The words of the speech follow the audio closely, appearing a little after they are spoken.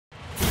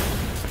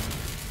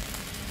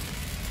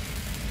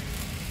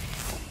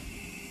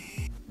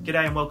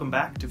G'day and welcome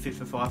back to Fit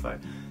for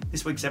FIFO.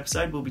 This week's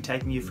episode we'll be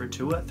taking you for a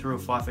tour through a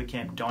FIFO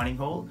camp dining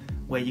hall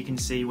where you can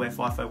see where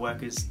FIFO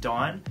workers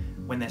dine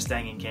when they're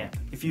staying in camp.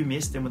 If you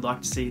missed and would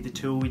like to see the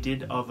tour we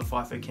did of a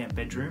FIFO camp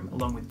bedroom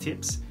along with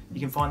tips, you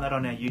can find that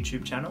on our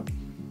YouTube channel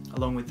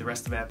along with the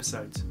rest of our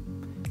episodes.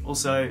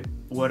 Also,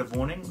 a word of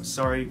warning,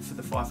 sorry for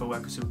the FIFO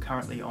workers who are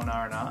currently on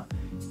R&R,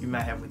 you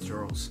may have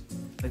withdrawals.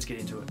 Let's get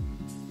into it.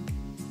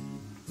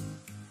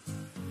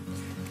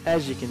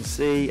 As you can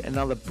see,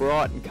 another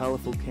bright and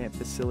colourful camp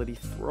facility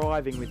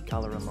thriving with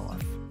colour and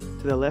life.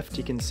 To the left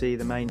you can see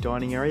the main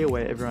dining area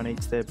where everyone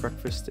eats their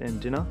breakfast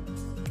and dinner.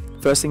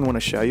 First thing I want to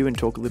show you and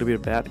talk a little bit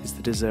about is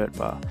the dessert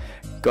bar.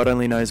 God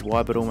only knows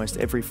why, but almost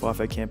every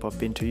FIFO camp I've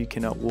been to, you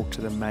cannot walk to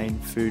the main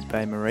food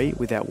Bain Marie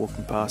without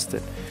walking past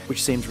it,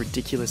 which seems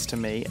ridiculous to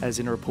me, as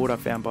in a report I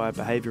found by a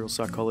behavioural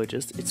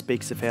psychologist, it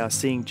speaks of how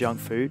seeing junk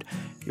food,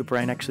 your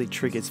brain actually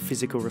triggers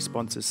physical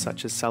responses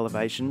such as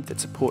salivation that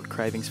support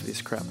cravings for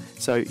this crap.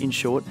 So in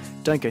short,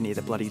 don't go near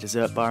the bloody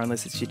dessert bar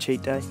unless it's your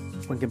cheat day.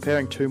 When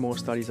comparing two more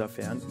studies I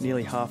found,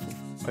 nearly half of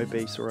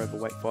obese or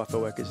overweight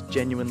FIFO workers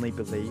genuinely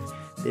believe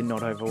they're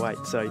not overweight,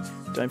 so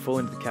don't fall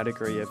into the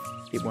category of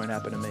it won't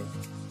happen to me.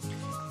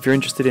 If you're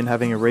interested in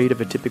having a read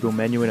of a typical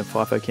menu in a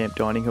FIFO camp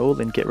dining hall,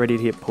 then get ready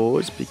to hit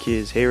pause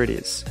because here it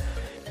is.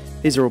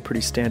 These are all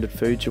pretty standard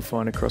foods you'll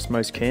find across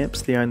most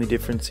camps. The only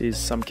difference is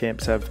some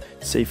camps have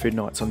seafood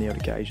nights on the odd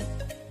occasion.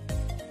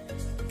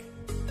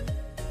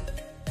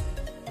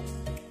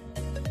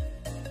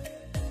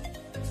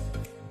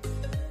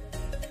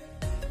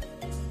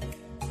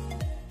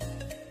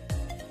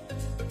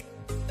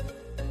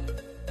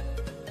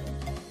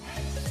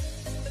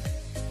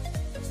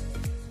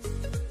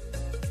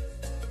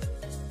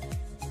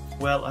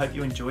 Well, I hope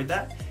you enjoyed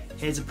that.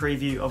 Here's a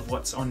preview of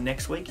what's on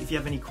next week. If you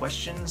have any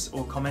questions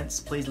or comments,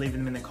 please leave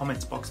them in the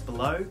comments box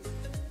below.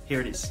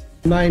 Here it is.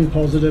 The main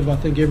positive, I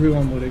think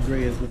everyone would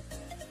agree, is that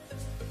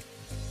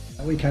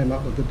we came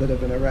up with a bit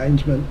of an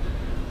arrangement,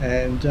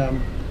 and I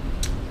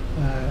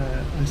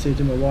said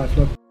to my wife,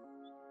 look,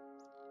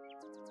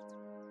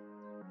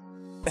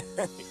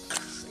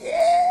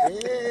 yeah,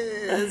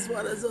 that's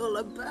what it's all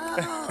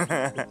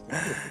about.